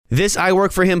This I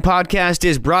Work For Him podcast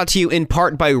is brought to you in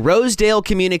part by Rosedale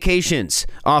Communications,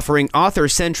 offering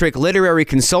author-centric literary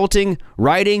consulting,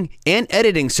 writing, and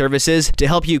editing services to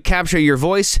help you capture your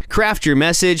voice, craft your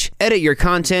message, edit your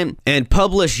content, and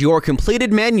publish your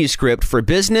completed manuscript for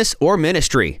business or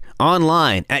ministry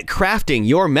online at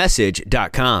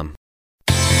craftingyourmessage.com.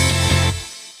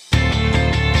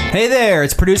 Hey there,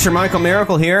 it's producer Michael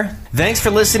Miracle here. Thanks for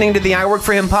listening to the I Work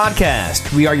For Him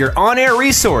podcast. We are your on-air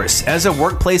resource as a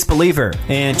workplace believer.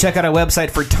 And check out our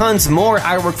website for tons more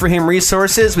I Work For Him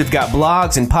resources. We've got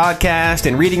blogs and podcasts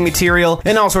and reading material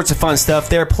and all sorts of fun stuff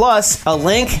there. Plus, a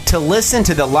link to listen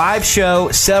to the live show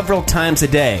several times a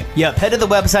day. Yep, head to the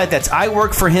website. That's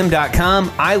iworkforhim.com.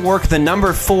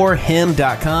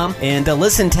 iwork4him.com. And the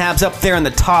listen tab's up there in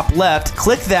the top left.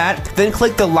 Click that, then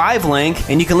click the live link,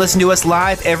 and you can listen to us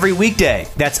live every weekday.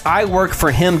 That's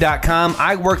iworkforhim.com.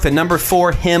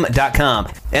 iwork4him.com.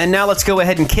 And now let's go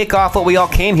ahead and kick off what we all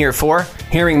came here for,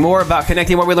 hearing more about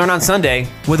connecting what we learn on Sunday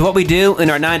with what we do in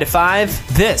our 9 to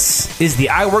 5. This is the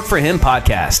I Work For Him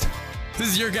podcast. This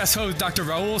is your guest host, Dr.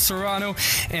 Raul Seranno,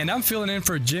 and I'm filling in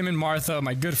for Jim and Martha,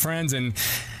 my good friends. And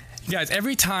you guys,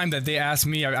 every time that they ask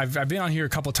me, I've been on here a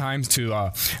couple times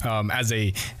to as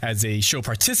a show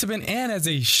participant and as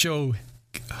a show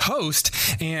host,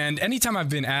 and anytime I've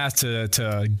been asked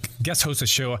to guest host a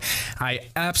show, I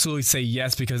absolutely say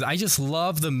yes, because I just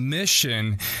love the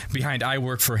mission behind I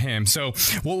Work For Him. So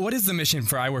what is the mission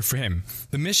for I Work For Him?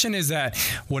 The mission is that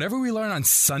whatever we learn on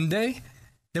Sunday,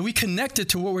 that we connect it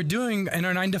to what we're doing in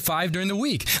our 9 to 5 during the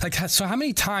week. Like, so how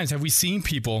many times have we seen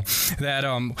people that,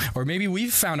 or maybe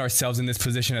we've found ourselves in this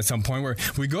position at some point where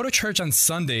we go to church on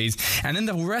Sundays and then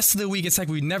the rest of the week, it's like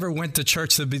we never went to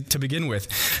church to begin with.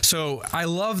 So I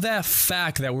love that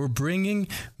fact that we're bringing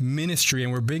ministry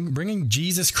and we're bringing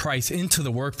Jesus Christ into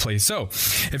the workplace. So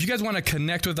if you guys want to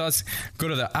connect with us, go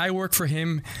to the I Work For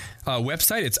Him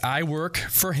website. It's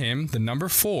iworkforhim, the number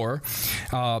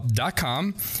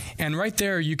 4.com. And right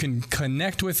there, you can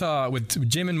connect with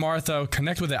Jim and Martha,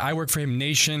 connect with the I Work For Him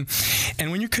Nation. And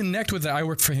when you connect with the I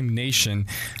Work For Him Nation,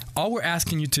 all we're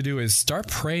asking you to do is start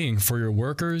praying for your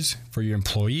workers, for your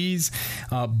employees,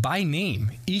 by name,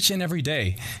 each and every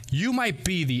day. You might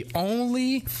be the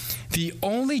only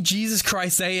Jesus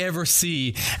Christ they ever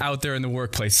see out there in the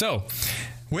workplace. So,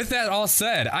 with that all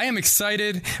said, I am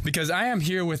excited because I am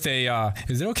here with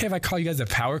is it okay if I call you guys a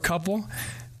power couple?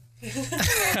 To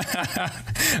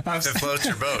float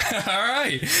your boat. All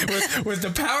right. With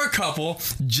the power couple,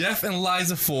 Jeff and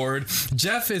Liza Ford.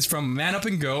 Jeff is from Man Up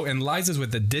and Go, and Liza's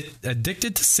with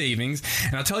Addicted to Savings.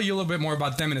 And I'll tell you a little bit more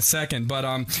about them in a second. But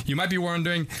you might be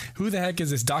wondering, who the heck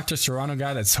is this Dr. Seranno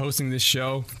guy that's hosting this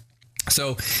show?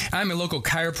 So I'm a local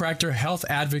chiropractor, health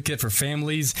advocate for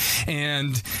families,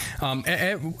 and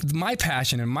my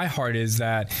passion and my heart is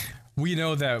that we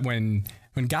know that when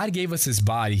God gave us His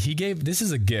body, this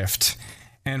is a gift,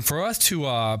 and for us to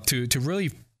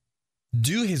really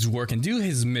do His work and do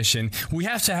His mission, we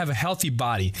have to have a healthy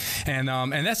body, and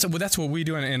that's what we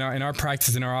do in our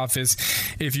practice in our office.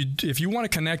 If you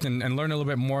want to connect and learn a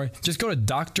little bit more, just go to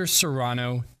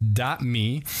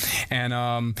drserrano.me,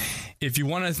 and if you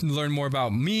want to learn more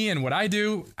about me and what I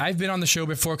do, I've been on the show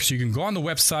before, because you can go on the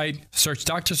website, search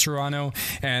Dr. Seranno,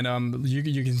 and you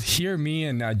can hear me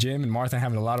and Jim and Martha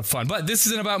having a lot of fun. But this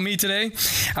isn't about me today.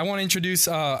 I want to introduce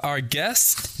our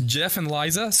guests, Jeff and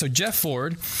Liza. So Jeff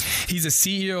Ford, he's a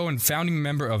CEO and founding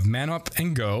member of Man Up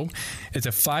and Go. It's a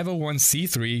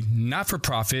 501c3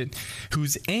 not-for-profit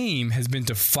whose aim has been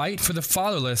to fight for the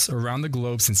fatherless around the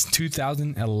globe since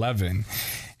 2011.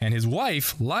 And his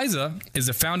wife, Liza, is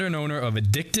the founder and owner of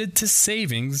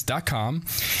AddictedToSavings.com,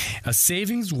 a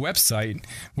savings website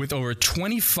with over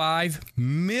 25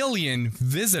 million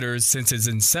visitors since its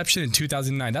inception in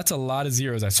 2009. That's a lot of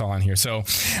zeros I saw on here. So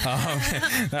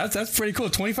that's pretty cool.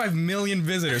 25 million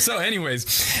visitors. So anyways,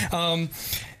 I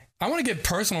want to get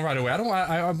personal right away. I don't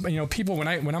want, people, when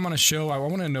I'm on a show, I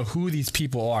want to know who these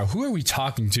people are. Who are we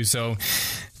talking to? So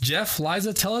Jeff,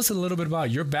 Liza, tell us a little bit about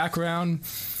your background,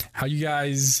 how you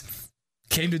guys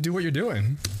came to do what you're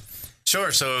doing.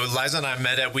 Sure. So Liza and I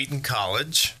met at Wheaton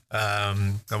College. I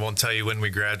won't tell you when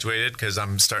we graduated because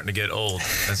I'm starting to get old.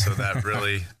 And so that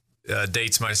really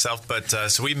dates myself. But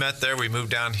so we met there. We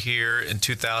moved down here in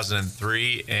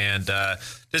 2003 and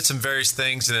did some various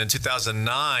things. And in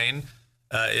 2009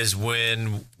 is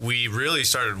when we really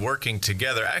started working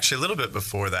together. Actually, a little bit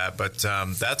before that. But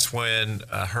that's when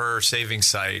her savings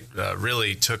site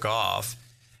really took off.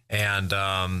 And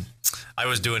I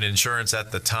was doing insurance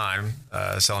at the time,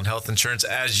 selling health insurance,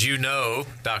 as you know,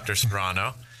 Dr.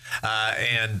 Seranno.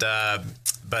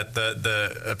 but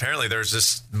the apparently there's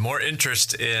just more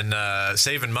interest in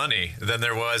saving money than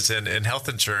there was in health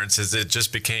insurance. As it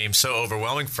just became so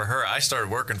overwhelming for her, I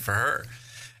started working for her.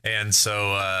 And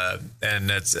so, and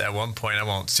it's at one point, I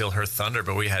won't steal her thunder,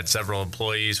 but we had several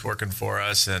employees working for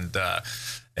us, and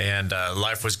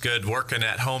life was good working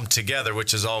at home together,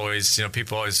 which is always,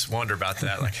 people always wonder about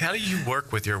that. Like, how do you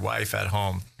work with your wife at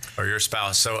home or your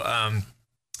spouse? So,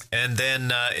 and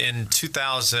then in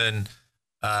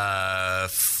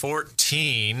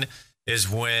 2014 is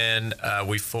when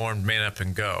we formed Man Up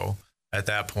and Go at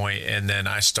that point, and then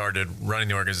I started running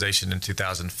the organization in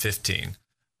 2015.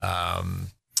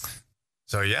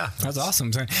 So yeah, that's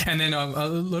awesome. And then a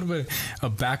little bit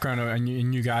of background on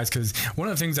you guys, because one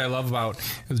of the things I love about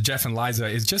Jeff and Liza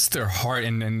is just their heart,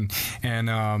 and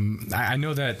I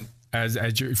know that as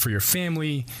for your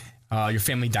family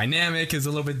dynamic is a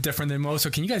little bit different than most. So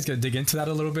can you guys dig into that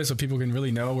a little bit so people can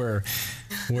really know where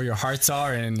your hearts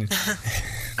are? And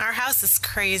our house is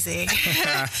crazy.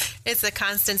 It's a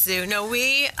constant zoo. No,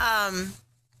 we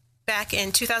back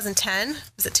in 2010,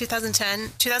 was it 2010?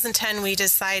 2010, we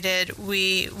decided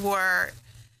we were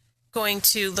going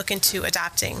to look into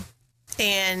adopting.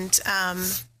 And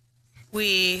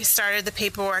we started the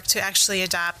paperwork to actually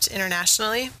adopt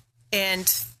internationally. And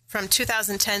from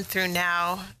 2010 through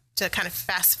now, to kind of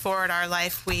fast forward our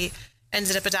life, we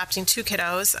ended up adopting 2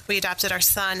 kiddos. We adopted our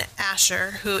son,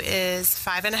 Asher, who is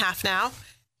 5.5 now.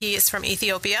 He is from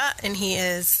Ethiopia, and he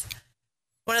is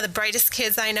one of the brightest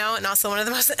kids I know, and also one of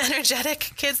the most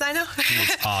energetic kids I know.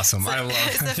 He's awesome. I love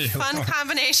it. It's a fun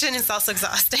combination. It's also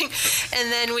exhausting.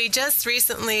 And then we just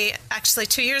recently, actually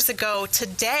 2 years ago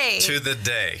today,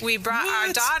 we brought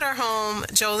our daughter home,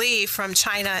 Jolie, from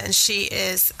China, and she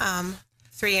is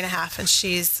 3.5, and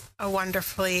she's a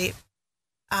wonderfully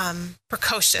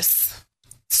precocious,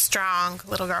 strong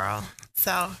little girl.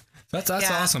 So that's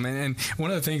awesome. And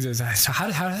one of the things is, how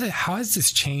has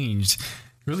this changed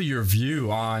really your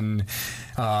view on,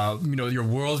 your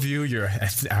worldview, your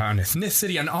on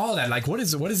ethnicity, and all that? Like, what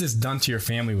has this done to your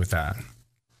family with that?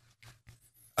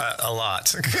 A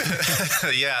lot.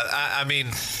 Yeah, I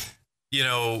mean,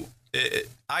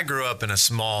 I grew up in a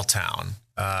small town,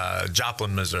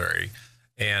 Joplin, Missouri,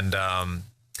 and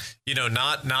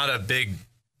not a big,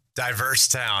 diverse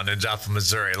town in Joplin,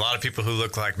 Missouri. A lot of people who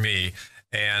look like me,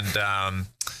 and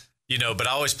but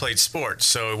I always played sports.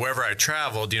 So wherever I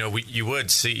traveled, you would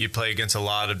see you play against a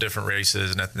lot of different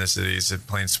races and ethnicities at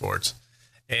playing sports.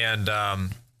 And,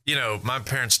 my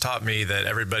parents taught me that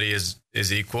everybody is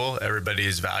equal. Everybody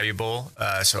is valuable.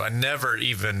 So I never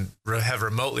even have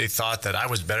remotely thought that I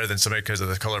was better than somebody because of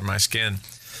the color of my skin.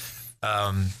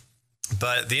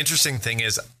 But the interesting thing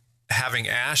is having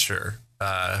Asher,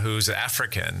 who's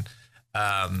African,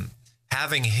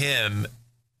 having him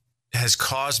has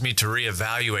caused me to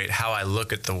reevaluate how I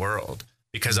look at the world,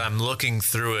 because I'm looking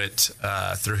through it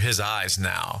through his eyes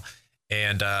now,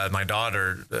 and my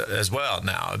daughter as well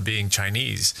now, being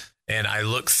Chinese, and I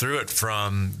look through it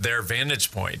from their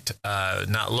vantage point,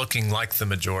 not looking like the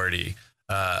majority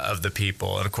of the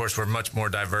people. And of course, we're much more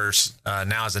diverse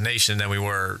now as a nation than we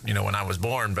were, when I was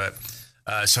born. But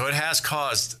so it has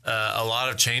caused a lot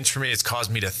of change for me. It's caused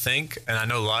me to think, and I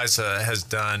know Liza has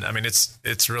done. I mean,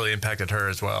 it's really impacted her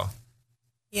as well.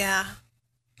 Yeah.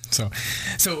 So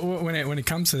when it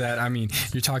comes to that, I mean,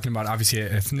 you're talking about obviously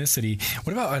ethnicity.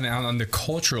 What about on the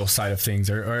cultural side of things?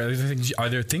 Are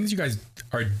there things you guys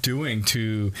are doing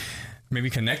to maybe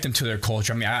connect them to their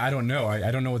culture? I mean, I don't know. I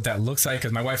don't know what that looks like,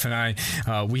 because my wife and I,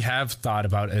 we have thought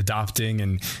about adopting,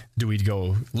 and do we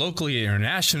go locally,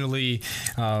 internationally?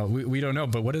 We don't know.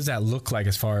 But what does that look like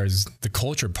as far as the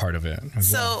culture part of it?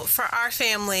 So for our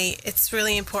family, it's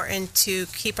really important to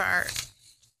keep our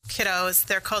kiddos,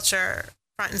 their culture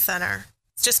front and center.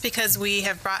 Just because we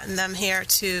have brought them here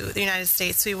to the United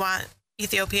States, we want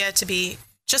Ethiopia to be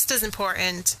just as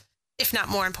important, if not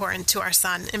more important, to our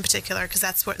son in particular, because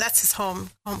that's his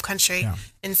home country. Yeah.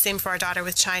 And same for our daughter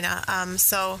with China.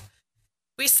 So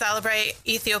we celebrate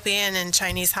Ethiopian and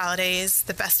Chinese holidays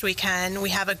the best we can.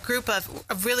 We have a group of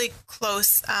really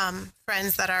close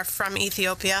friends that are from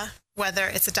Ethiopia, whether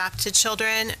it's adopted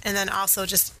children, and then also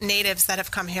just natives that have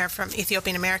come here from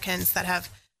Ethiopian Americans that have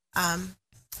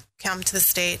come to the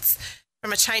States.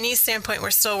 From a Chinese standpoint, we're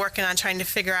still working on trying to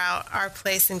figure out our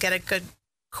place and get a good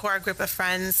core group of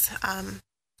friends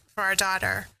for our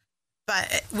daughter.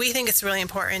 But we think it's really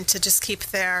important to just keep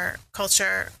their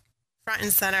culture front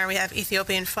and center. We have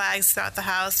Ethiopian flags throughout the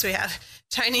house. We have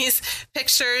Chinese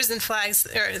pictures and flags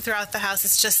throughout the house.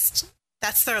 It's just,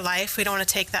 that's their life. We don't want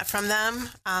to take that from them.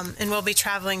 And we'll be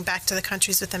traveling back to the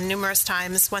countries with them numerous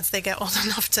times once they get old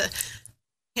enough to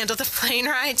handle the plane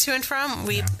ride to and from.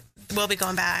 we'll be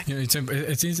going back. You know,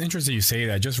 it's interesting you say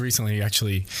that. Just recently,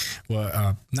 actually,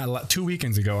 well, 2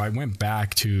 weekends ago, I went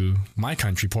back to my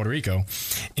country, Puerto Rico,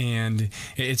 and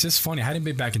it's just funny. I hadn't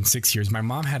been back in 6 years. My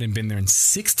mom hadn't been there in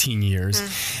 16 years,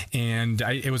 and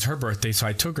it was her birthday, so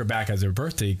I took her back as a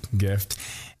birthday gift,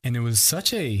 and it was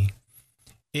such a...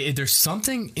 there's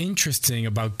something interesting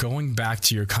about going back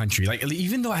to your country. Like,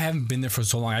 even though I haven't been there for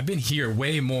so long, I've been here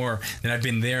way more than I've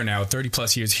been there now. 30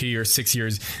 plus years here, 6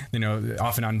 years,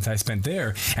 off and on that I spent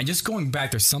there. And just going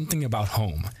back, there's something about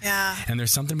home. Yeah. And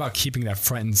there's something about keeping that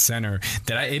front and center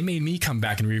that it made me come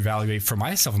back and reevaluate for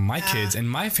myself and my kids and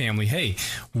my family. Hey,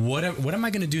 what am I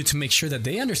going to do to make sure that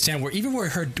they understand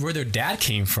where their dad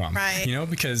came from? Right.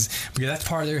 Because that's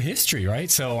part of their history,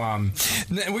 right? So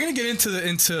we're going to get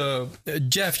into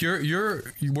Jeff,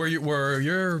 where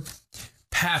your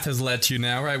path has led you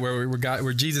now, right?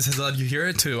 Where Jesus has led you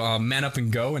here to Man Up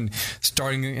and Go and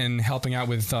starting and helping out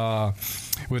with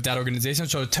that organization.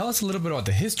 So tell us a little bit about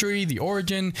the history, the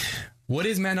origin. What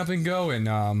is Man Up and Go? And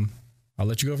I'll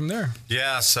let you go from there.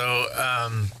 Yeah. So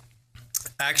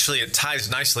actually, it ties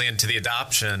nicely into the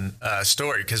adoption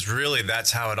story, because really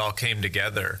that's how it all came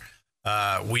together.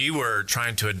 We were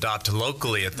trying to adopt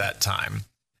locally at that time.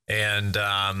 And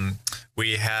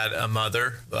we had a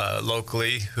mother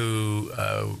locally who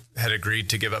had agreed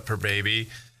to give up her baby.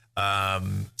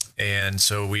 And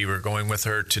so we were going with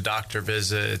her to doctor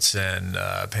visits and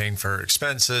paying for her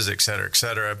expenses, et cetera, et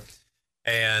cetera.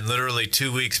 And literally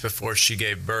 2 weeks before she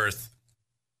gave birth,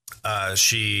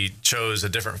 she chose a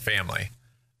different family,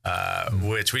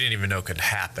 which we didn't even know could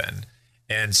happen.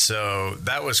 And so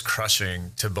that was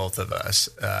crushing to both of us.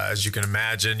 As you can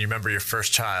imagine, you remember your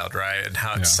first child, right? And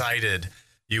how excited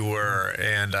you were.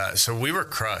 And so we were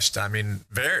crushed. I mean,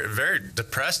 very, very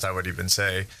depressed, I would even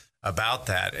say, about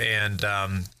that.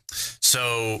 And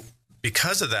so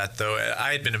because of that, though,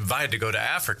 I had been invited to go to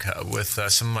Africa with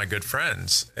some of my good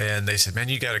friends. And they said, man,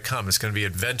 you got to come. It's going to be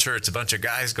adventure. It's a bunch of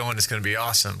guys going. It's going to be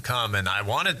awesome. Come. And I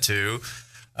wanted to.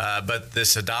 But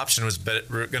this adoption was going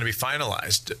to be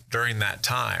finalized during that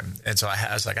time, and so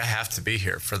I was like, I have to be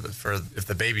here for if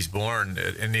the baby's born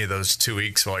any of those 2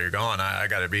 weeks while you're gone, I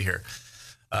got to be here.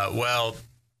 Well,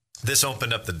 this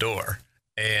opened up the door,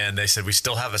 and they said we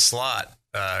still have a slot.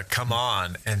 Come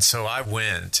on, and so I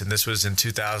went, and this was in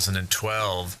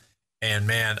 2012, and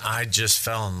man, I just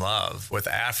fell in love with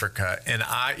Africa, and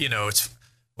it's.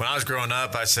 When I was growing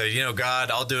up, I said, God,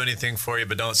 I'll do anything for you,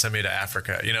 but don't send me to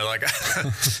Africa.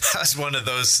 I was one of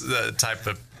those type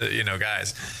of,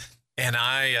 guys. And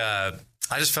I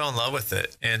just fell in love with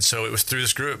it. And so it was through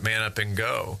this group, Man Up and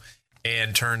Go.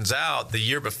 And turns out the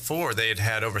year before, they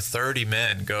had over 30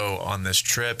 men go on this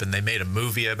trip, and they made a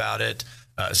movie about it.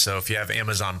 So if you have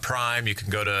Amazon Prime, you can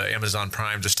go to Amazon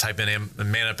Prime, just type in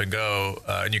Man Up and Go,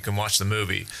 and you can watch the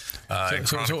movie.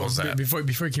 So before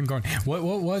you keep going, what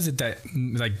was it that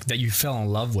you fell in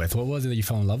love with? What was it that you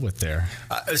fell in love with there?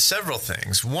 Several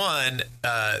things. One,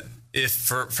 if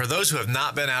for those who have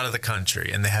not been out of the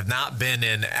country and they have not been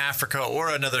in Africa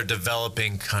or another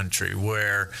developing country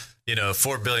where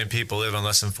 4 billion people live on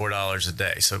less than $4 a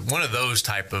day, so one of those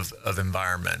type of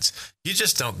environments, you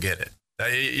just don't get it.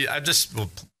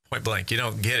 Point blank, you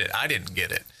don't get it. I didn't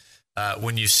get it.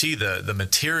 When you see the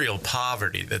material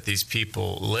poverty that these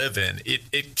people live in,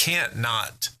 it can't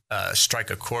not strike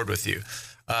a chord with you.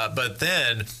 But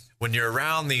then when you're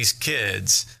around these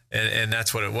kids, and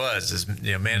that's what it was, is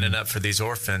manning up for these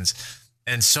orphans,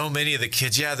 and so many of the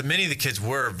kids, many of the kids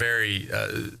were very,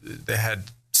 they had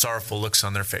sorrowful looks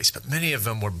on their face, but many of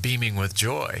them were beaming with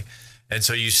joy, and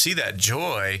so you see that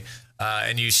joy.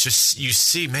 And you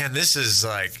see, man, this is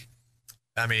like,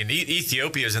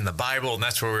 Ethiopia is in the Bible, and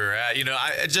that's where we were at.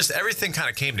 Everything kind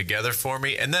of came together for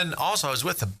me. And then also I was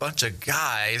with a bunch of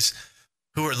guys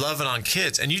who were loving on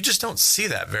kids, and you just don't see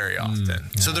that very often.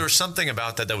 Yeah. So there was something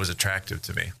about that was attractive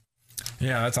to me.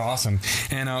 Yeah, that's awesome.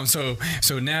 And so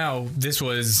now this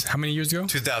was how many years ago?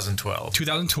 2012.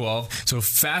 2012. So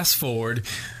fast forward,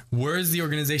 where is the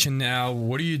organization now?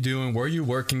 What are you doing? Where are you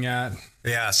working at?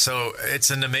 Yeah, so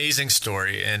it's an amazing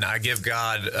story, and I give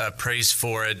God praise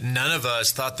for it. None of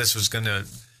us thought this was going to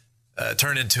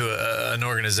turn into an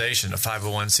organization, a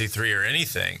 501c3 or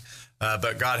anything,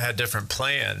 but God had different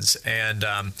plans. And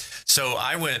so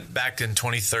I went back in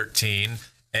 2013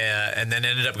 and then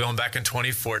ended up going back in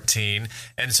 2014.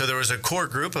 And so there was a core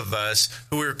group of us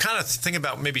who we were kind of thinking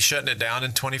about maybe shutting it down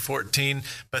in 2014,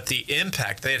 but the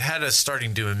impact, they had us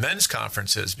starting doing men's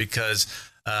conferences because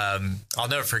I'll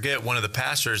never forget one of the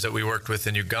pastors that we worked with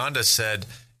in Uganda said,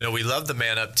 we love the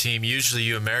Man Up team. Usually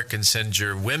you Americans send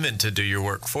your women to do your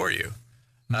work for you.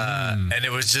 And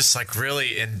it was just like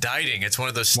really indicting. It's one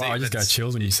of those statements. Wow, I just got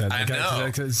chills when you said that. I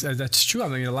know. That's true. I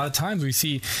mean, a lot of times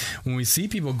when we see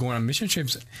people going on mission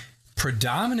trips,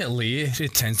 predominantly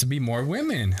it tends to be more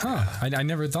women. I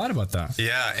never thought about that.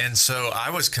 Yeah. And so I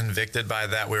was convicted by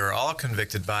that. We were all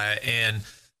convicted by it. And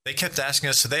they kept asking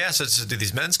us. So they asked us to do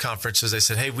these men's conferences. They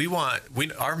said, hey,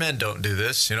 our men don't do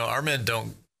this. Our men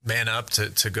don't man up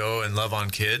to go and love on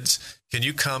kids. Can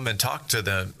you come and talk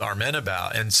to our men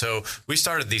about? And so we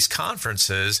started these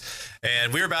conferences,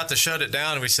 and we were about to shut it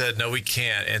down, and we said, no, we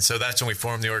can't. And so that's when we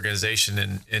formed the organization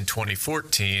in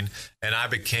 2014, and I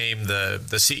became the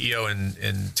CEO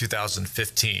in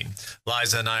 2015.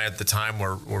 Liza and I at the time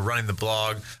were running the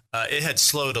blog. It had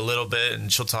slowed a little bit,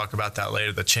 and she'll talk about that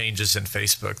later, the changes in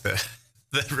Facebook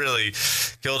that really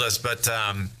killed us. But,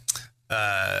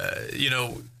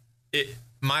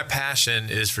 my passion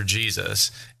is for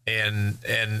Jesus. And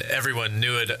everyone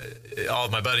knew it. All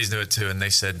of my buddies knew it too. And they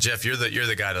said, Jeff, you're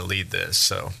the guy to lead this.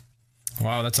 So,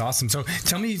 wow, that's awesome. So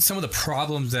tell me some of the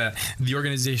problems that the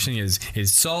organization is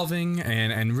solving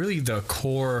and really the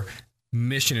core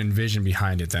mission and vision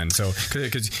behind it then. So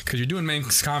because you're doing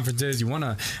men's conferences, you want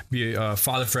to be a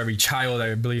father for every child.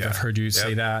 I believe I've heard you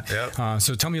say that. Yep.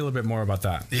 So tell me a little bit more about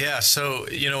that. Yeah. So,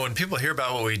 when people hear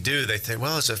about what we do, they think,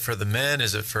 well, is it for the men?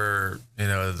 Is it for,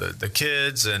 the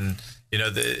kids? And,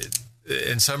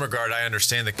 in some regard, I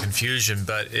understand the confusion,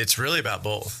 but it's really about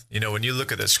both. When you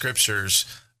look at the scriptures,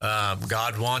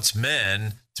 God wants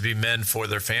men to be men for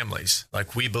their families.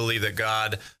 Like, we believe that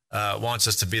God wants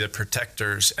us to be the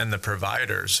protectors and the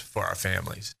providers for our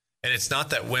families. And it's not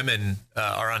that women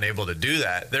are unable to do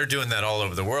that. They're doing that all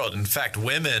over the world. In fact,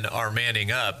 women are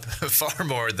manning up far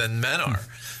more than men are.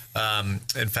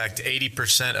 In fact,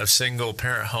 80% of single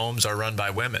parent homes are run by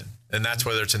women. And that's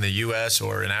whether it's in the U.S.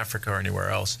 or in Africa or anywhere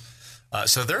else.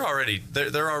 So they're already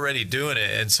doing it.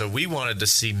 And so we wanted to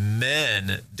see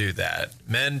men do that.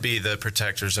 Men be the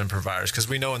protectors and providers, because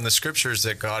we know in the scriptures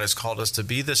that God has called us to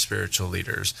be the spiritual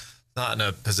leaders, not in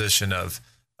a position of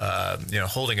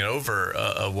holding it over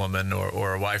a woman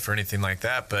or a wife or anything like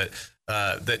that, but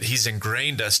that he's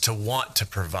ingrained us to want to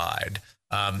provide.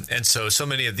 And so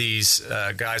many of these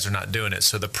guys are not doing it.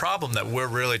 So the problem that we're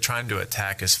really trying to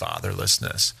attack is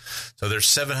fatherlessness. So there's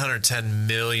 710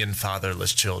 million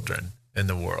fatherless children in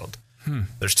the world.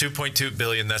 There's 2.2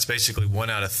 billion. That's basically 1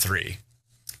 out of 3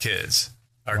 kids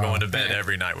are going to bed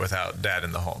every night without dad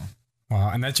in the home. Wow,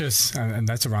 and that's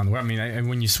around the world. I mean, and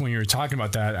when you were talking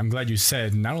about that, I'm glad you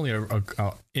said not only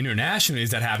internationally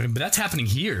is that happening, but that's happening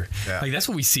here. Yeah. Like, that's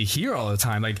what we see here all the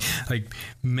time. Like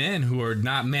men who are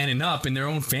not manning up in their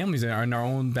own families and in our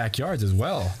own backyards as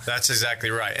well. That's exactly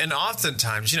right. And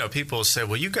oftentimes, people will say,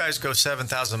 well, you guys go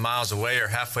 7,000 miles away or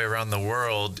halfway around the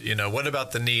world. What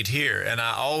about the need here? And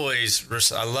I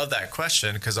love that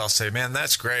question, because I'll say, man,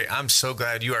 that's great. I'm so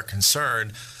glad you are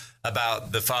concerned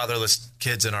about the fatherless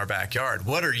kids in our backyard.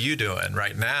 What are you doing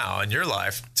right now in your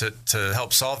life to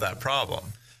help solve that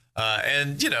problem?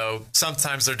 And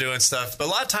sometimes they're doing stuff, but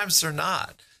a lot of times they're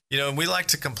not. And we like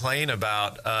to complain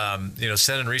about,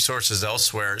 sending resources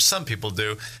elsewhere. Some people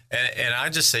do. And I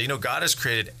just say, God has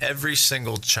created every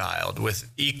single child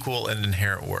with equal and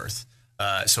inherent worth.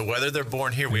 So whether they're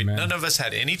born here, none of us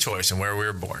had any choice in where we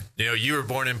were born. You were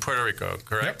born in Puerto Rico,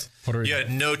 correct? Yep, Puerto Rico. You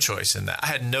had no choice in that. I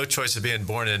had no choice of being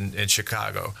born in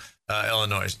Chicago,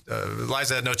 Illinois.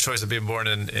 Liza had no choice of being born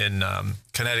in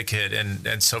Connecticut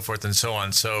and so forth and so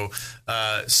on. So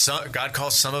God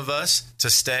calls some of us to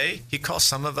stay. He calls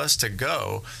some of us to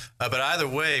go. But either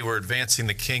way, we're advancing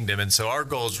the kingdom. And so our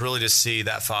goal is really to see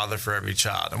that father for every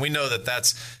child. And we know that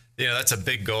that's a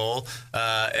big goal,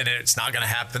 and it's not going to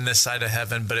happen this side of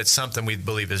heaven, but it's something we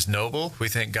believe is noble. We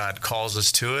think God calls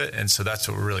us to it, and so that's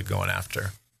what we're really going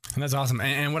after. And that's awesome.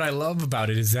 And what I love about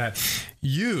it is that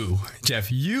you,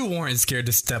 Jeff, you weren't scared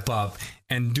to step up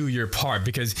and do your part,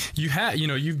 because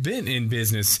you've been in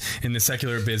business, in the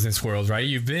secular business world, right?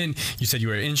 You said you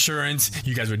were in insurance,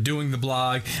 you guys were doing the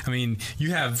blog. I mean,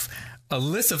 you have a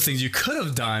list of things you could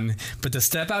have done, but to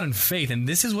step out in faith. And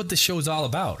this is what the show is all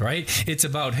about, right? It's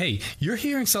about, hey, you're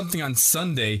hearing something on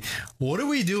Sunday. What are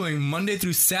we doing Monday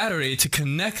through Saturday to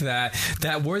connect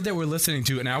that word that we're listening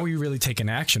to? And are we really taking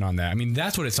action on that? I mean,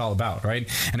 that's what it's all about, right?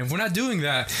 And if we're not doing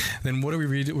that, then what are we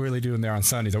really doing there on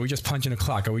Sundays? Are we just punching a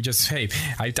clock? Are we just, hey,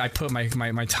 I put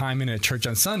my time in at church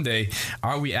on Sunday.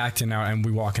 Are we acting out and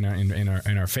we walking in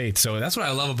our faith? So that's what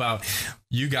I love about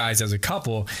you guys as a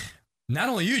couple. Not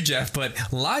only you, Jeff, but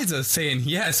Liza saying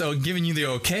yes, so giving you the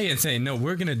okay and saying, no,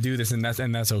 we're going to do this, and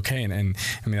that's okay. And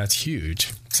I mean, that's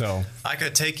huge. So I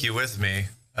could take you with me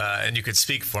and you could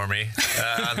speak for me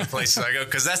on the places I go,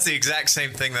 because that's the exact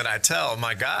same thing that I tell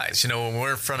my guys. You know, when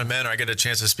we're in front of men, or I get a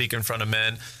chance to speak in front of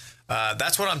men,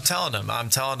 that's what I'm telling them. I'm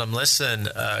telling them, listen,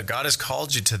 God has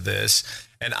called you to this,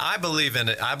 and I believe in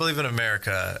it. I believe in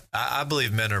America. I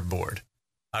believe men are bored.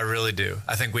 I really do.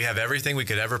 I think we have everything we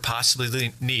could ever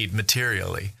possibly need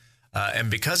materially, and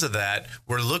because of that,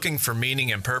 we're looking for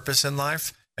meaning and purpose in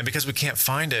life. And because we can't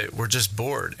find it, we're just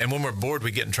bored. And when we're bored,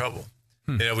 we get in trouble.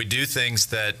 You know, we do things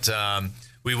that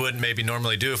we wouldn't maybe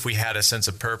normally do if we had a sense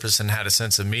of purpose and had a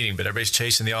sense of meaning. But everybody's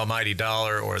chasing the almighty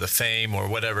dollar or the fame or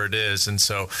whatever it is. And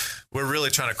so we're really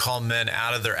trying to call men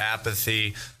out of their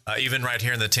apathy. Even right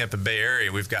here in the Tampa Bay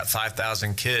area, we've got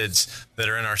 5,000 kids that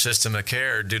are in our system of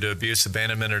care due to abuse,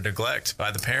 abandonment, or neglect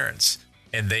by the parents.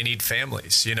 And they need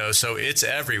families, you know, so it's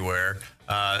everywhere.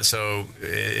 So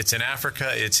it's in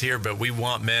Africa, it's here, but we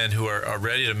want men who are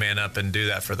ready to man up and do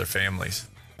that for their families.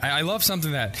 I love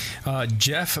something that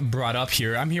Jeff brought up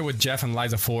here. I'm here with Jeff and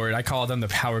Liza Ford. I call them the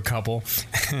power couple.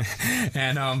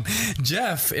 And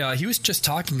Jeff, he was just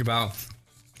talking about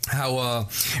how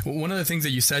one of the things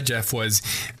that you said, Jeff, was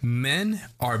men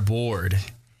are bored.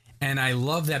 And I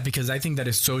love that because I think that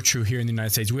is so true here in the United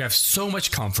States. We have so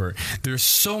much comfort. There's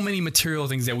so many material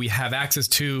things that we have access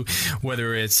to,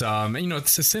 whether it's,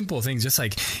 it's the simple things just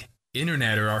like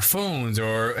internet or our phones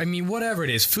or, whatever it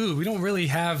is, food. We don't really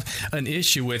have an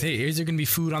issue with, hey, is there going to be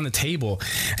food on the table?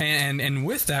 And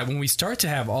with that, when we start to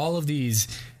have all of these,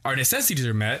 our necessities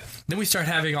are met, then we start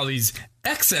having all these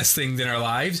excess things in our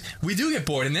lives, we do get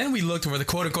bored, and then we look for the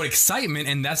quote-unquote excitement,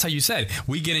 and that's how you said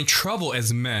we get in trouble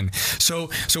as men.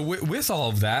 So with all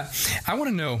of that, I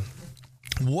want to know,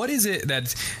 what is it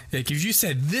that, like, if you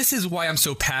said this is why I'm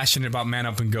so passionate about Man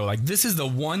Up and Go, like this is the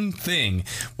one thing,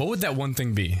 what would that one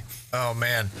thing be? Oh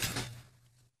man,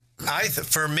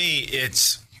 for me,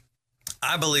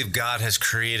 I believe God has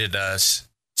created us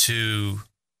to.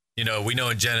 You know, we know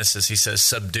in Genesis, he says,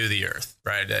 subdue the earth,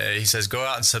 right? He says, go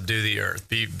out and subdue the earth.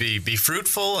 Be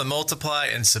fruitful and multiply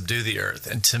and subdue the earth.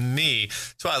 And to me,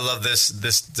 that's why I love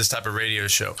this type of radio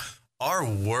show. Our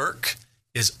work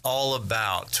is all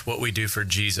about what we do for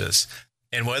Jesus.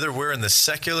 And whether we're in the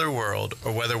secular world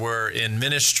or whether we're in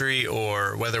ministry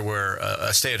or whether we're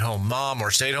a stay-at-home mom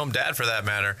or stay-at-home dad for that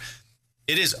matter,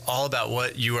 it is all about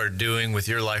what you are doing with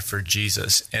your life for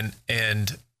Jesus.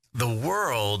 And the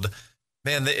world...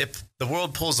 Man, the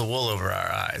world pulls the wool over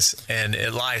our eyes and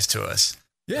it lies to us.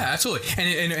 Yeah, absolutely.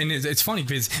 And it's funny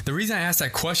because the reason I asked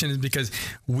that question is because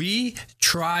we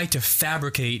try to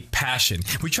fabricate passion.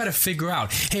 We try to figure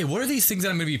out, hey, what are these things that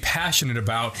I'm going to be passionate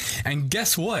about? And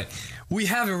guess what? We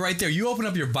have it right there. You open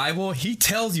up your Bible, he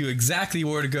tells you exactly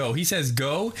where to go. He says,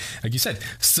 go, like you said,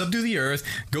 subdue the earth,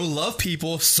 go love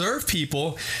people, serve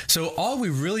people. So all we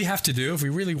really have to do, if we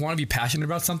really want to be passionate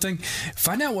about something,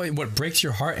 find out what breaks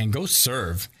your heart and go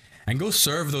serve. And go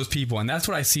serve those people. And that's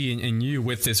what I see in you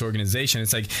with this organization.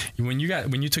 It's like when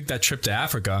you took that trip to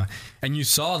Africa and you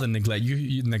saw the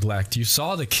neglect, you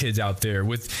saw the kids out there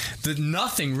with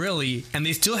nothing really, and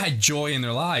they still had joy in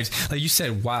their lives. Like you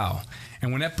said, wow.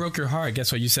 And when that broke your heart,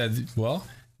 guess what? You said, well,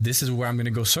 this is where I'm going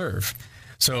to go serve.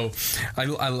 So I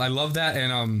love that.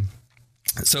 And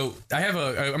so I'm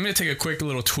going to take a quick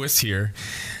little twist here.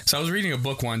 So I was reading a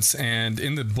book once, and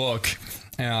in the book,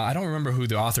 I don't remember who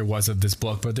the author was of this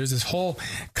book, but there's this whole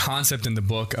concept in the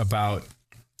book about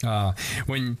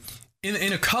when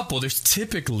in a couple, there's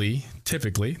typically,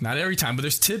 not every time, but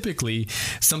there's typically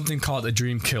something called a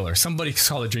dream killer. Somebody's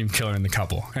called a dream killer in the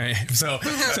couple. Right? So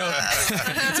no.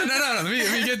 Let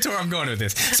me get to where I'm going with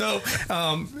this. So,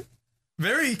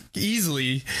 very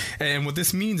easily, and what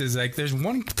this means is like there's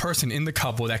one person in the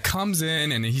couple that comes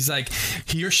in and he's like,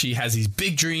 he or she has these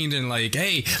big dreams and like,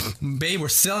 hey babe, we're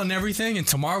selling everything and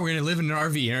tomorrow we're gonna live in an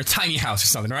RV in a tiny house or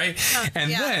something, right?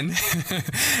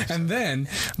 Then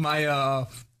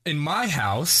in my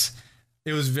house,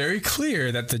 it was very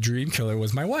clear that the dream killer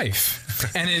was my wife.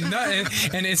 And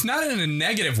it's not in a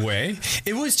negative way.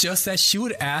 It was just that she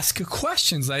would ask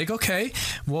questions like, okay,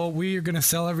 well, we're going to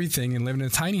sell everything and live in a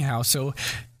tiny house. So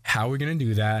how are we going to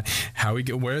do that?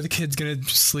 Where are the kids going to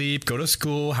sleep, go to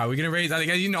school? How are we going to raise,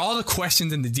 all the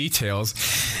questions and the details.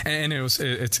 And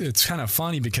it's kind of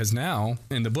funny because now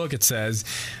in the book, it says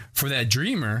for that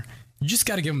dreamer, you just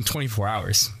got to give them 24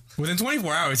 hours. Within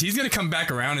 24 hours, he's going to come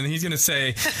back around and he's going to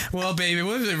say, well, babe, it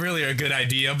wasn't really a good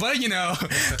idea. But,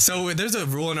 so there's a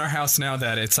rule in our house now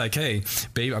that it's like, hey,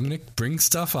 babe, I'm going to bring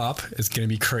stuff up. It's going to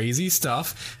be crazy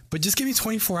stuff. But just give me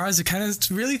 24 hours to kind of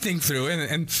really think through it.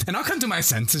 And I'll come to my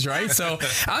senses, right? So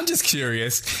I'm just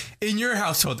curious. In your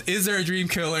household, is there a dream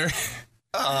killer?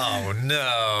 Oh,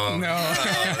 no. No,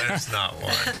 there's not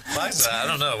one. Liza, I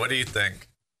don't know. What do you think?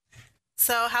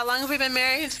 So how long have we been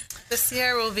married? This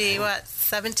year will be,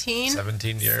 17?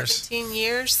 17 years. 17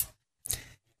 years.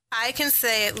 I can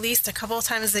say at least a couple of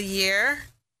times a year,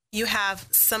 you have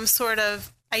some sort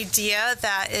of idea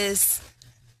that is,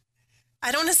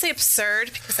 I don't want to say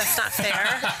absurd because that's not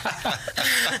fair,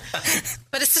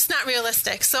 but it's just not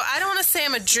realistic. So I don't want to say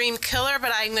I'm a dream killer,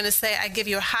 but I'm going to say I give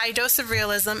you a high dose of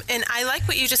realism. And I like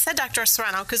what you just said, Dr.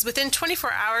 Seranno, because within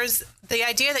 24 hours, the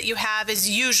idea that you have is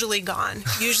usually gone.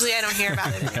 Usually I don't hear about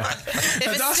it anymore.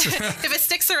 If it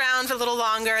sticks around a little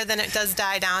longer, then it does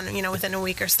die down, within a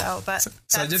week or so. But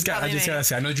so I just gotta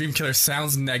say, I know dream killer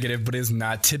sounds negative, but it's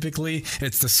not. Typically,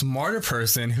 it's the smarter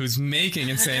person who's making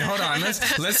and saying, hold on,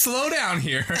 let's slow down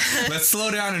here. Let's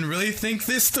slow down and really think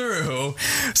this through.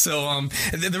 So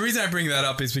the reason I bring that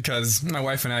up is because my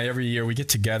wife and I, every year we get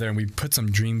together and we put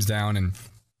some dreams down, and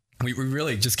we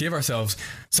really just give ourselves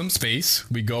some space.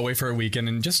 We go away for a weekend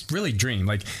and just really dream.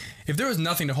 Like, if there was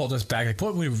nothing to hold us back, like,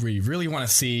 what would we really want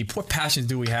to see? What passions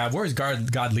do we have? Where is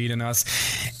God leading us?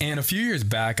 And a few years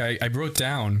back, I wrote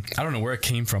down, I don't know where it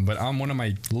came from, but on one of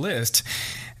my lists,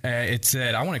 it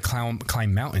said, I want to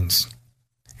climb mountains.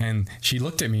 And she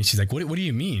looked at me and she's like, what do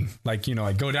you mean? Like,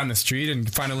 I go down the street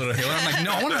and find a little hill. And I'm like,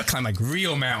 no, I want to climb like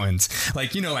real mountains.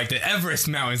 Like, like the Everest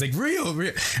mountains, like real.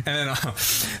 And then,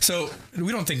 so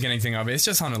we don't think anything of it. It's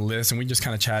just on a list, and we just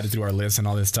kind of chatted through our list and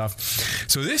all this stuff.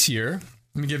 So this year,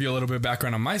 let me give you a little bit of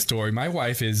background on my story. My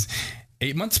wife is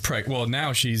 8 months pregnant. Well,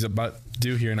 now she's about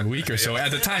due here in a week or so. At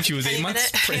the time, she was 8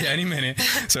 months pregnant. Any minute.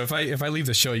 So if I leave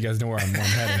the show, you guys know where I'm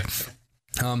headed.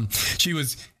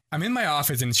 I'm in my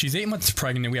office, and she's 8 months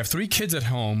pregnant, and we have 3 kids at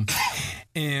home,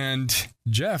 and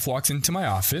Jeff walks into my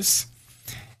office,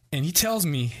 and he tells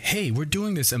me, hey, we're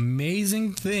doing this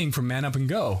amazing thing for Man Up and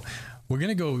Go. We're going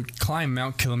to go climb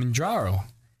Mount Kilimanjaro.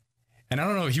 And I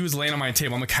don't know, he was laying on my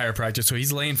table. I'm a chiropractor, so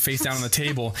he's laying face down on the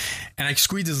table, and I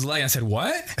squeezed his leg. I said,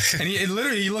 what? And he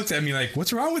looked at me like,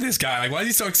 what's wrong with this guy? Like, why is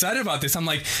he so excited about this? I'm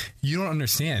like, you don't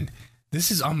understand. This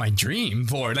is on my dream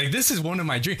board. Like, this is one of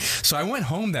my dreams. So I went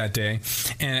home that day,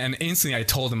 and instantly I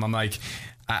told him, I'm like,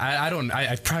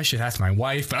 I probably should ask my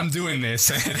wife, but I'm doing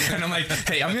this. And I'm like,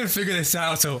 hey, I'm going to figure this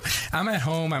out. So I'm at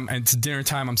home. It's dinner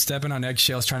time. I'm stepping on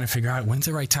eggshells trying to figure out when's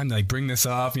the right time to bring this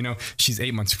up. She's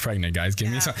 8 months pregnant, guys. Give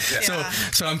me some. Yeah.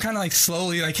 So I'm kind of like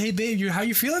slowly like, hey, babe, how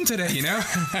you feeling today?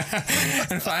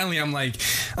 And finally I'm like,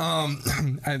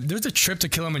 there's a trip to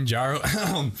Kilimanjaro.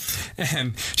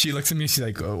 And she looks at me. She's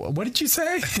like, what did you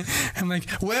say? I'm like,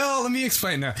 well, let me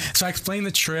explain now. So I explained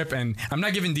the trip, and I'm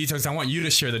not giving details. I want you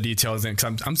to share the details,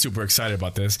 because I'm super excited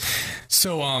about this.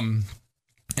 So, and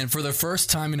for the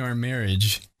first time in our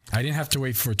marriage, I didn't have to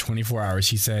wait for 24 hours.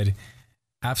 She said,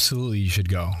 absolutely, you should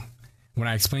go. When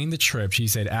I explained the trip, she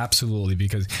said, absolutely,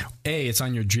 because A, it's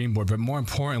on your dream board, but more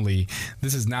importantly,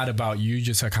 this is not about you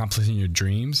just accomplishing your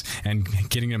dreams and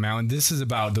getting them out. And this is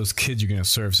about those kids you're going to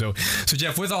serve. So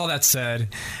Jeff, with all that said,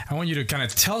 I want you to kind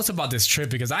of tell us about this trip,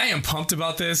 because I am pumped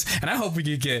about this, and I hope we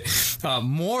could get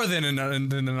more than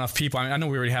enough people. I know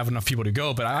we already have enough people to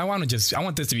go, but I want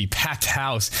this to be packed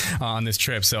house on this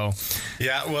trip. So,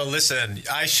 yeah, well, listen,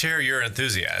 I share your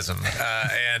enthusiasm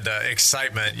and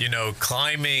excitement.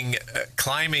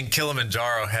 Climbing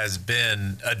Kilimanjaro has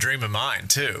been a dream of mine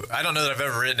too. I don't know that I've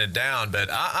ever written it down, but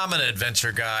I'm an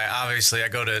adventure guy. Obviously, I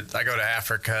go to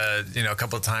Africa, a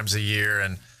couple of times a year,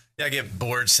 and I get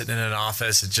bored sitting in an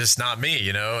office. It's just not me,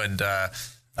 And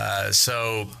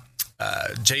so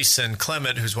Jason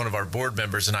Clement, who's one of our board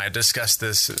members, and I discussed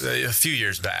this a few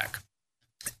years back.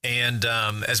 And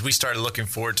as we started looking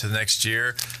forward to the next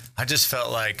year, I just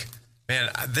felt like, man,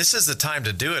 this is the time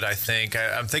to do it, I think.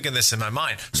 I'm thinking this in my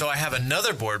mind. So I have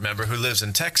another board member who lives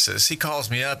in Texas. He calls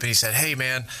me up and he said, hey,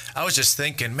 man, I was just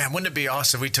thinking, man, wouldn't it be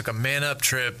awesome if we took a Man Up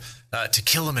trip to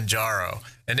Kilimanjaro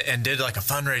and did like a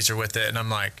fundraiser with it? And I'm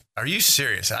like, are you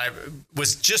serious? I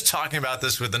was just talking about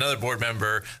this with another board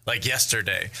member like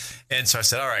yesterday. And so I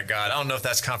said, all right, God, I don't know if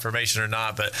that's confirmation or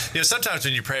not. But, sometimes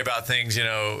when you pray about things,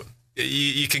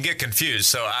 you can get confused.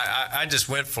 So I just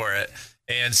went for it.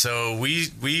 And so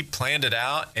we planned it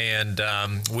out, and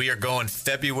we are going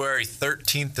February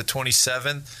 13th to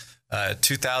 27th,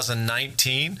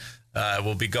 2019.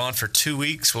 We'll be gone for 2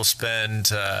 weeks. We'll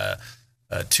spend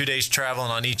 2 days traveling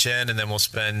on each end, and then we'll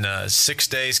spend 6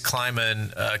 days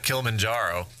climbing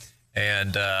Kilimanjaro.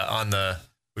 And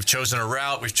we've chosen a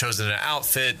route, we've chosen an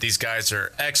outfit. These guys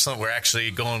are excellent. We're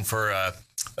actually going for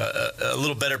a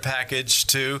little better package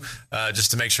too,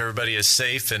 just to make sure everybody is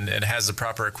safe and has the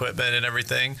proper equipment and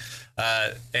everything.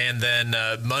 And then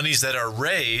monies that are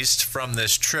raised from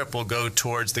this trip will go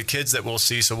towards the kids that we'll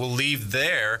see. So we'll leave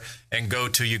there and go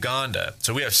to Uganda.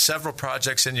 So we have several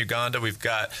projects in Uganda. We've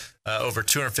got over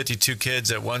 252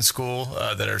 kids at one school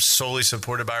that are solely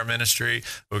supported by our ministry.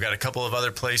 We've got a couple of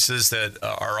other places that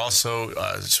are also,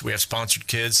 so we have sponsored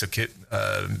kids, so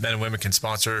men and women can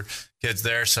sponsor kids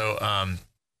there. So,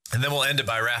 and then we'll end it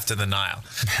by rafting the Nile.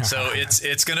 So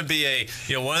it's going to be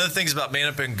one of the things about Man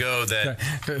Up and Go that.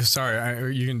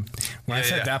 Sorry, you can. When I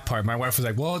said that part, my wife was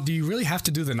like, "Well, do you really have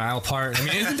to do the Nile part? I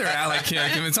mean, isn't there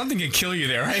something can kill you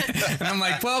there, right?" And I'm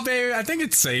like, "Well, babe, I think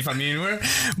it's safe. I mean,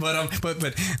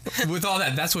 but with all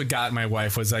that, that's what got my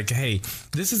wife was like, hey,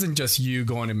 this isn't just you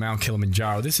going to Mount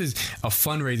Kilimanjaro. This is a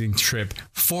fundraising trip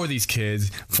for these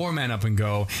kids, for Man Up and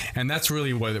Go, and that's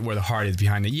really where the heart is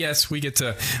behind it. Yes, we get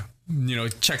to."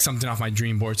 Check something off my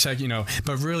dream board,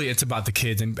 but really it's about the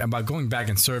kids and about going back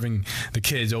and serving the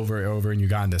kids over in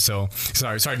Uganda. So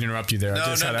sorry to interrupt you there.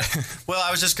 No. Well,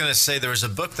 I was just going to say there was a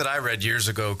book that I read years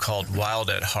ago called Wild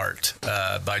at Heart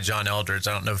by John Eldredge.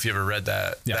 I don't know if you ever read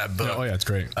that book. Oh yeah, it's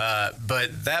great.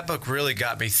 But that book really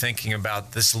got me thinking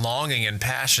about this longing and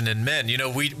passion in men.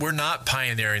 We're not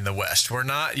pioneering the West. We're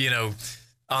not,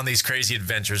 on these crazy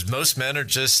adventures. Most men are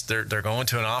just, they're going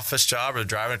to an office job or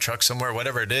driving a truck somewhere,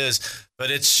 whatever it is, but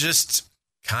it's just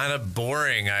kind of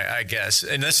boring, I guess.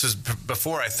 And this was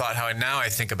before I thought how now I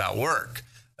think about work.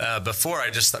 Before I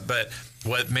just thought, but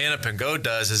what Man Up and Go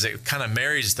does is it kind of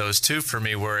marries those two for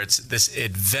me, where it's this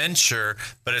adventure,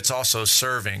 but it's also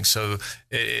serving. So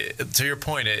to your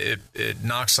point, it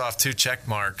knocks off two check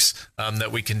marks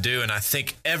that we can do. And I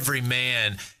think every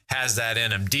man has that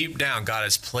in him. Deep down, God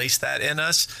has placed that in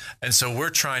us. And so we're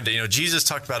trying to, Jesus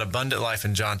talked about abundant life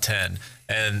in John 10.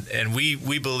 And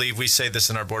we believe, we say this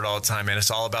in our board all the time, and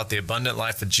it's all about the abundant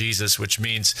life of Jesus, which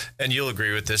means, and you'll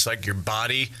agree with this, like your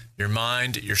body, your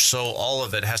mind, your soul, all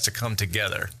of it has to come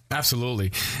together.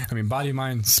 Absolutely. I mean, body,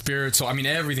 mind, spirit, soul. I mean,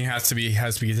 everything has to be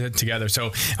together.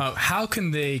 So how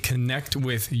can they connect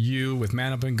with you, with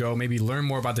Man Up and Go, maybe learn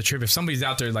more about the trip? If somebody's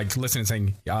out there like listening and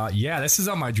saying, yeah, this is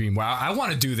on my dream. Wow, I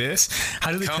want to do this.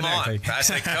 How do they connect? I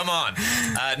say, come on.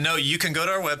 No, you can go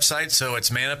to our website. So it's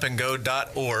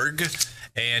manupandgo.org.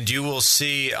 And you will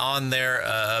see on there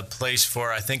a place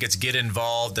for, I think it's Get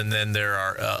Involved, and then there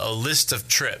are a list of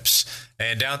trips.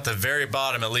 And down at the very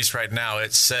bottom, at least right now,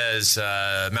 it says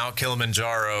Mount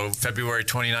Kilimanjaro, February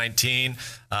 2019.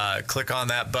 Click on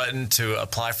that button to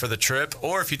apply for the trip.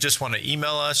 Or if you just want to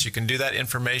email us, you can do that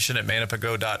information at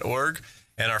manupandgo.org.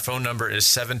 And our phone number is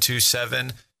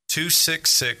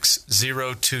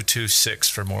 727-266-0226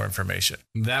 for more information.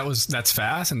 That's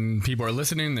fast, and people are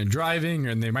listening, they're driving,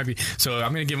 and they might be. So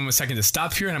I'm going to give them a second to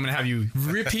stop here, and I'm going to have you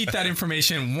repeat that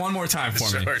information one more time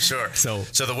for me. Sure. So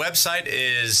the website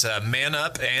is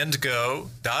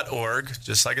manupandgo.org,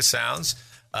 just like it sounds.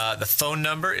 The phone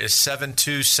number is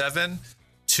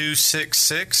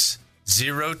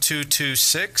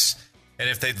 727-266-0226. And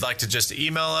if they'd like to just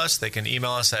email us, they can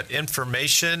email us at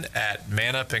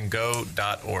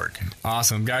information@manupandgo.org.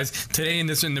 Awesome, guys. Today in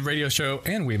the radio show,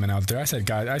 and women out there, I say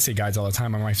guys all the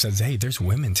time. My wife says, hey, there's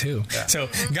women too. Yeah. So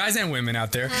guys and women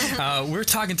out there, we're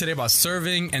talking today about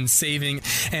serving and saving.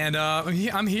 And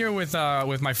I'm here with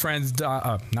my friends,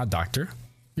 not doctor.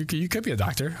 You could be a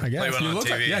doctor, I guess. You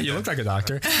look like a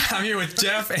doctor. I'm here with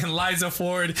Jeff and Liza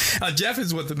Ford. Jeff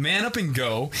is with Man Up and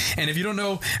Go. And if you don't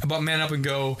know about Man Up and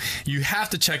Go, you have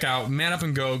to check out Man Up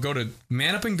and Go. Go to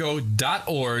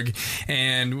manupandgo.org.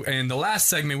 And in the last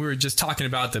segment, we were just talking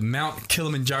about the Mount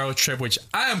Kilimanjaro trip, which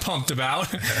I am pumped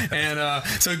about. And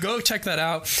so go check that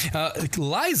out.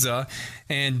 Liza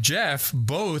and Jeff,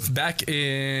 both back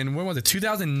in,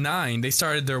 2009, they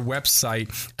started their website,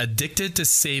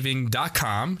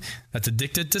 addictedtosaving.com. That's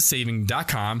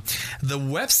addictedtosaving.com. The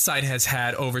website has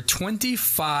had over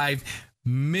 25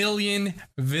 million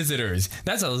visitors.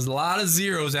 That's a lot of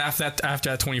zeros after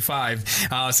that 25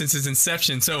 since its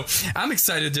inception. So I'm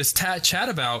excited to just chat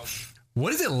about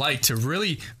what is it like to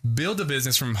really build a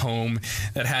business from home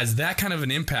that has that kind of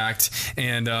an impact,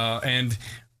 and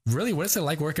really, what is it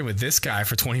like working with this guy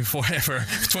for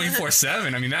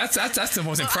 24/7? I mean, that's the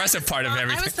most impressive part of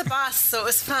everything. I was the boss, so it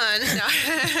was fun.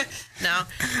 No.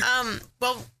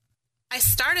 Well, I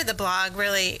started the blog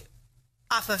really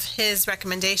off of his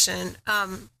recommendation.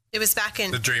 It was back in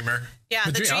The Dreamer. Yeah,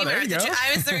 The Dreamer. Oh, there you go.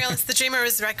 I was the realist. The Dreamer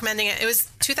was recommending it. It was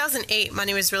 2008.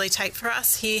 Money was really tight for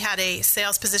us. He had a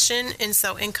sales position, and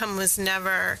so income was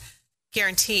never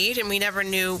guaranteed, and we never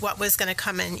knew what was going to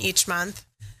come in each month.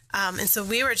 And so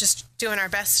we were just doing our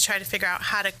best to try to figure out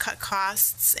how to cut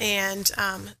costs and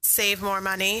save more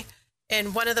money.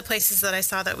 And one of the places that I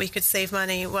saw that we could save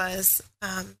money was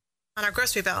on our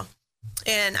grocery bill.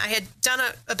 And I had done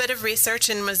a bit of research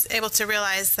and was able to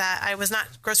realize that I was not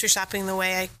grocery shopping the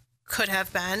way I could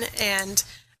have been. And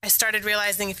I started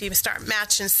realizing if you start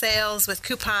matching sales with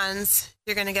coupons,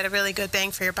 you're going to get a really good bang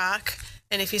for your buck.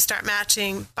 And if you start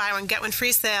matching buy one, get one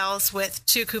free sales with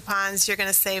 2 coupons, you're going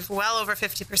to save well over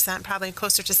 50%, probably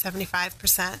closer to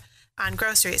 75% on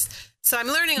groceries. So I'm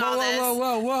learning all this.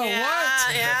 Whoa, yeah,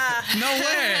 what? Yeah. No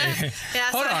way.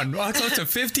 Yeah, Hold on. Close to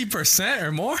 50%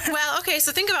 or more? Well, okay,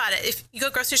 so think about it. If you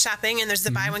go grocery shopping and there's the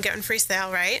buy one, get one free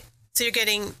sale, right? So you're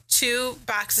getting 2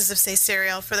 boxes of, say,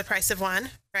 cereal for the price of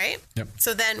 1, right? Yep.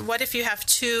 So then what if you have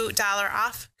 $2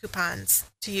 off coupons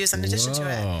to use in addition to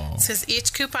it? Because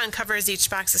each coupon covers each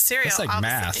box of cereal. It's like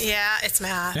math. Yeah, it's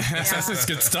math. Yeah. That's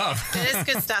good stuff. It is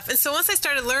good stuff. And so once I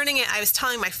started learning it, I was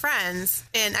telling my friends,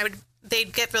 and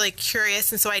they'd get really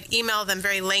curious, and so I'd email them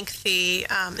very lengthy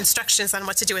instructions on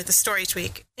what to do with the store each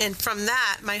week. And from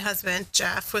that, my husband,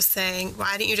 Jeff, was saying,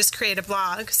 why don't you just create a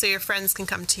blog so your friends can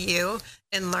come to you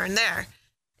and learn there?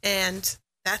 And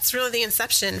that's really the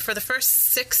inception. For the first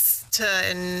 6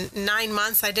 to 9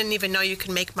 months, I didn't even know you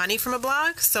could make money from a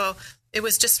blog. So it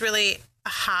was just really a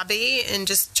hobby and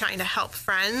just trying to help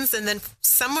friends. And then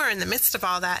somewhere in the midst of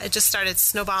all that, it just started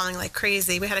snowballing like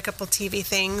crazy. We had a couple TV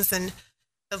things, and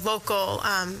the local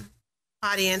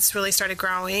audience really started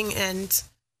growing, and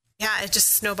yeah, it just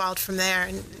snowballed from there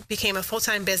and became a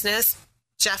full-time business.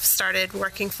 Jeff started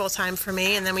working full-time for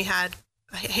me, and then we had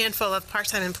a handful of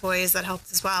part-time employees that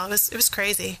helped as well. It was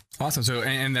crazy. Awesome. So,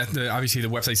 and obviously the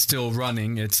website's still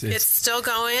running. It's still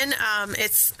going.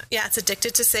 It's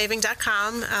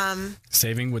addictedtosaving.com.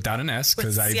 Saving without an S,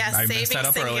 because I messed that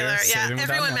up earlier. Yeah,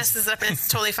 everyone messes it up, and it's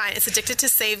totally fine. It's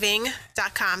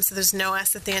addictedtosaving.com. So there's no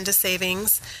S at the end of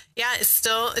savings. Yeah, it's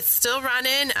still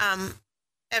running.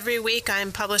 Every week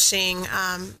I'm publishing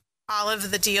all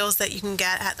of the deals that you can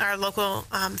get at our local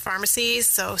pharmacies.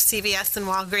 So CVS and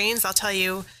Walgreens, I'll tell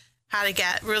you how to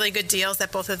get really good deals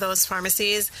at both of those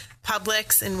pharmacies.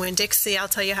 Publix and Winn-Dixie, I'll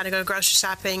tell you how to go grocery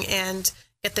shopping and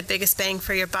get the biggest bang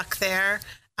for your buck there.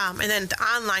 And then the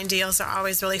online deals are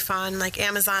always really fun. Like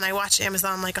Amazon, I watch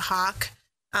Amazon like a hawk.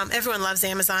 Everyone loves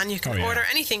Amazon. You can order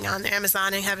anything on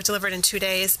Amazon and have it delivered in 2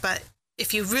 days. But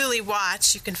if you really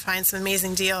watch, you can find some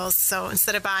amazing deals. So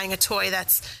instead of buying a toy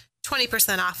that's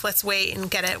 20% off, let's wait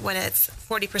and get it when it's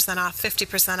 40% off,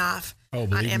 50% off. Oh,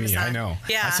 believe me, I know.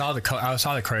 Yeah. I saw the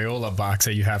Crayola box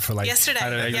that you have for yesterday.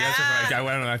 I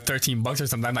went on like $13 or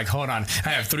something. I'm like, hold on, I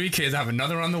have 3 kids, I have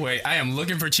another on the way. I am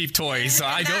looking for cheap toys, so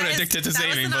I go to Addicted to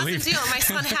Saving. That was an awesome deal. My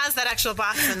son has that actual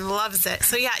box and loves it.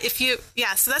 So yeah,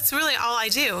 so that's really all I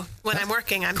do when I'm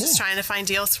working. I'm just trying to find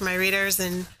deals for my readers.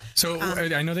 And so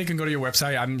I know they can go to your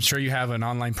website. I'm sure you have an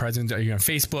online presence. Are you on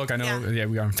Facebook? I know,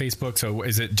 we are on Facebook. So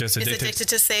is it just Addicted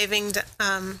to Saving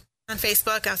on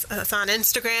Facebook? It's on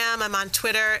Instagram. I'm on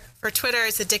Twitter. For Twitter,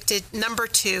 it's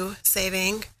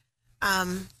addicted2saving.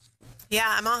 I'm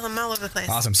all over the place.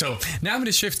 Awesome. So now I'm going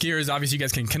to shift gears. Obviously, you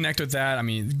guys can connect with that. I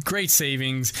mean, great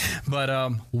savings.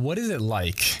 But what is it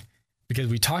like? Because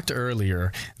we talked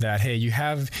earlier that, hey, you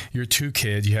have your 2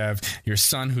 kids. You have your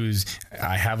son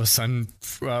I have a son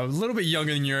a little bit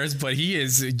younger than yours, but he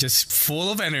is just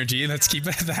full of energy. Let's keep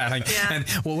it at that. And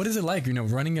what is it like,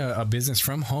 running a business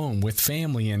from home with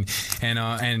family and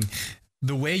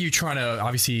the way you try to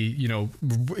obviously,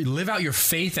 live out your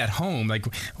faith at home? Like,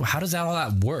 how does all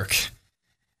that work?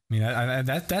 I mean,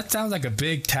 that sounds like a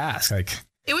big task.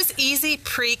 It was easy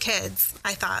pre-kids,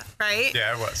 I thought, right?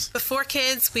 Yeah, it was. Before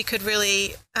kids, we could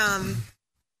really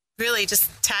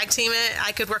just tag team it.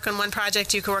 I could work on one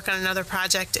project, you could work on another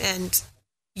project, and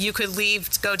you could leave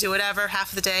to go do whatever half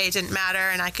of the day. It didn't matter,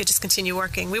 and I could just continue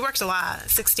working. We worked a lot.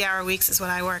 60-hour weeks is what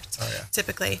I worked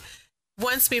typically.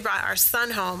 Once we brought our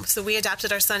son home, so we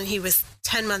adopted our son, he was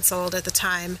 10 months old at the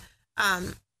time.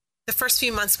 The first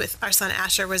few months with our son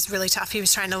Asher was really tough. He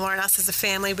was trying to learn us as a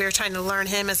family. We were trying to learn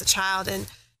him as a child, and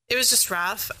it was just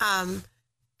rough.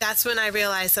 That's when I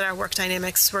realized that our work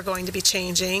dynamics were going to be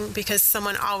changing because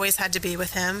someone always had to be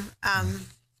with him.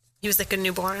 He was like a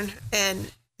newborn,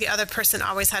 and the other person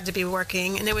always had to be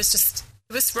working, and it was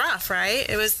rough, right?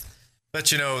 It was. But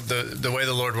the way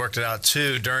the Lord worked it out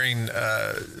too during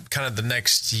kind of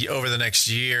over the next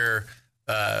year.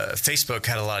 Facebook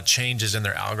had a lot of changes in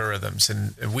their algorithms,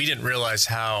 and we didn't realize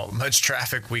how much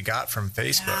traffic we got from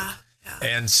Facebook. Yeah.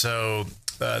 And so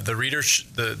what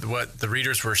the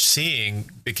readers were seeing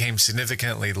became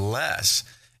significantly less.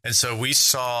 And so we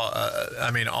saw,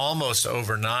 almost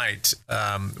overnight,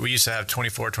 we used to have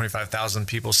 25,000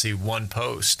 people see one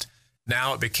post.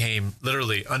 Now it became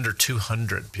literally under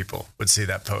 200 people would see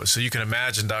that post. So you can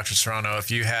imagine, Dr. Seranno,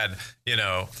 if you had,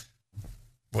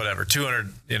 whatever,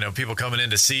 200, people coming in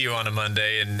to see you on a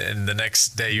Monday, and the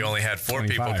next day you only had 4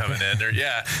 people coming in. Or,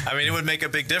 I mean, it would make a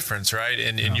big difference, right,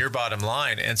 in your bottom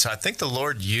line. And so I think the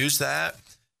Lord used that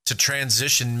to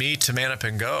transition me to Man Up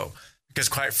and Go. Because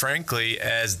quite frankly,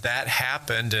 as that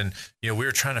happened and, we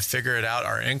were trying to figure it out,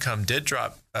 our income did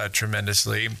drop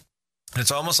tremendously. And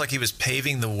it's almost like he was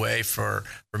paving the way for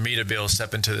me to be able to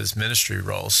step into this ministry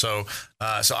role. So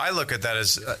I look at that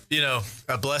as,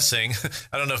 a blessing.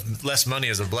 I don't know if less money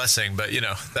is a blessing, but,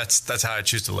 that's how I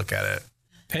choose to look at it.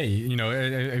 Hey,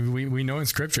 we know in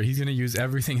Scripture He's going to use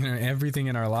everything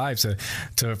in our lives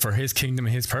for His kingdom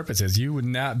and His purposes. I would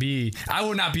not be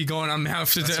going on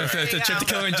the trip to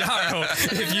Kilimanjaro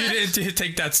if you didn't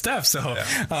take that step. So,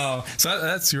 so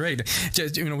that's great.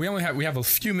 We have a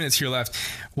few minutes here left.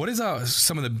 What is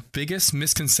some of the biggest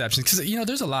misconceptions? Because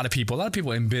there's a lot of people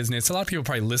in business, a lot of people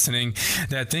probably listening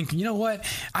that think, what,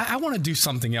 I want to do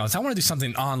something else. I want to do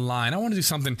something online. I want to do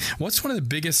something. What's one of the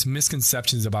biggest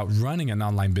misconceptions about running an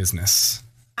online business?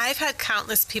 I've had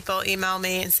countless people email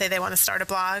me and say they want to start a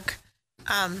blog.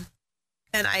 And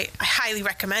I highly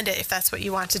recommend it if that's what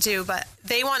you want to do. But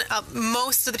they want,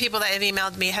 most of the people that have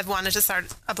emailed me have wanted to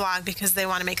start a blog because they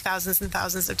want to make thousands and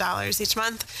thousands of dollars each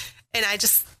month. And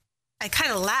I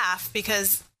kind of laugh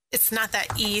because it's not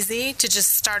that easy to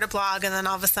just start a blog and then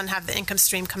all of a sudden have the income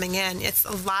stream coming in. It's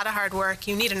a lot of hard work.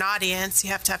 You need an audience. You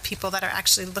have to have people that are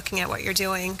actually looking at what you're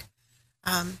doing.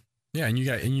 Yeah, and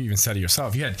you even said it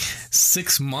yourself. You had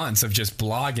 6 months of just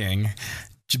blogging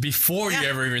before you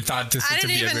ever even thought I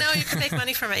didn't even know you could make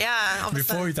money from it. Yeah,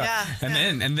 before you thought,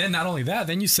 and then not only that,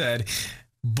 then you said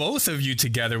both of you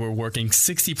together were working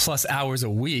 60 plus hours a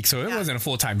week. So it wasn't a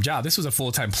full-time job. This was a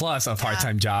full-time plus a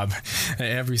part-time job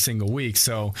every single week.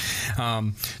 So,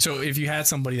 so if you had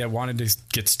somebody that wanted to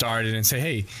get started and say,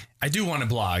 hey, I do want to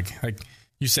blog, like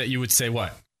you would say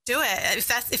what? Do it.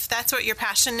 If that's what your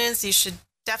passion is, you should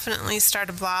definitely start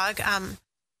a blog.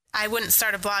 I wouldn't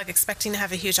start a blog expecting to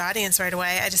have a huge audience right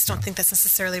away. I just don't think that's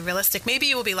necessarily realistic. Maybe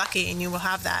you will be lucky and you will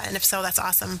have that. And if so, that's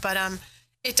awesome. But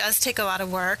it does take a lot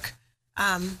of work.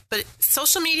 But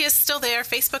social media is still there.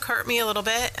 Facebook hurt me a little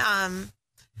bit.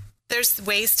 There's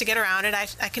ways to get around it.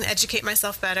 I can educate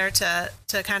myself better to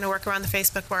kind of work around the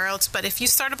Facebook world. But if you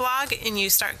start a blog and you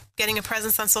start getting a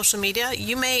presence on social media,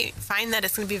 you may find that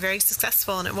it's going to be very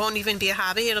successful and it won't even be a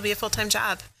hobby. It'll be a full-time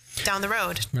job down the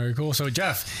road. Very cool. So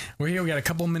Jeff, we're here. We got a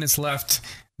couple minutes left.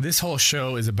 This whole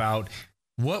show is about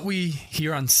what we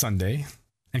hear on Sunday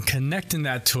and connecting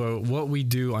that to what we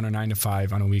do on a 9 to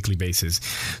 5 on a weekly basis.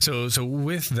 So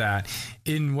with that,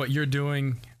 in what you're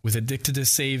doing with Addicted to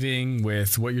Saving,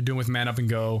 with what you're doing with Man Up and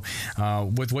Go,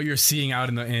 with what you're seeing out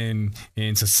in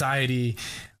society,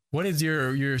 what is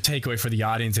your takeaway for the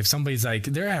audience? If somebody's like,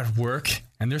 they're at work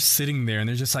and they're sitting there and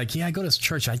they're just like, I go to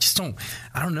church. I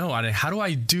don't know. How do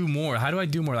I do more?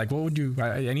 Like, what would you,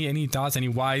 any thoughts, any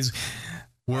wise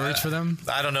words for them?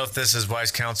 I don't know if this is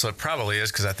wise counsel. It probably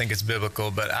is because I think it's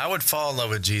biblical, but I would fall in love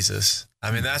with Jesus.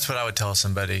 I mean, that's what I would tell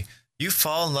somebody. You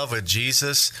fall in love with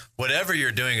Jesus, whatever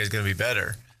you're doing is going to be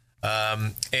better.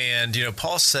 And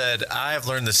Paul said, I have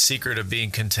learned the secret of being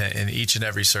content in each and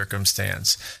every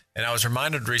circumstance. And I was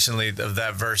reminded recently of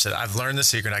that verse that I've learned the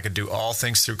secret. I could do all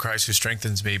things through Christ who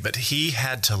strengthens me, but he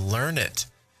had to learn it.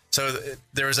 So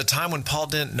there was a time when Paul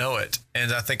didn't know it.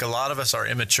 And I think a lot of us are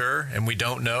immature and we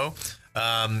don't know.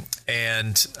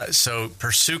 And so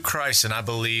pursue Christ. And I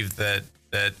believe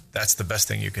that's the best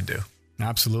thing you can do.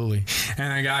 Absolutely.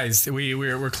 And guys,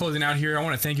 we're closing out here. I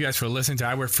want to thank you guys for listening to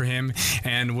I Work for Him.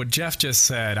 And what Jeff just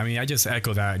said, I mean, I just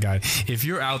echo that, guy. If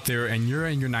you're out there and you're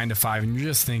in your 9 to 5 and you're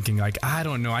just thinking like, I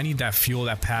don't know, I need that fuel,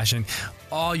 that passion,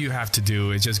 all you have to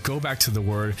do is just go back to the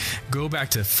Word, go back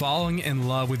to falling in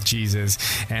love with Jesus.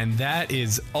 And that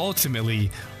is ultimately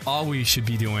all we should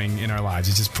be doing in our lives.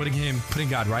 Is just putting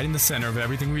God right in the center of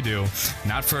everything we do,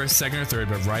 not first, second, or third,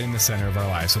 but right in the center of our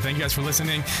lives. So thank you guys for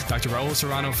listening. Dr. Raul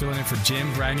Seranno filling in for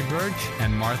Jim Brandenburg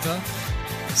and Martha.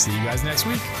 See you guys next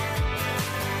week.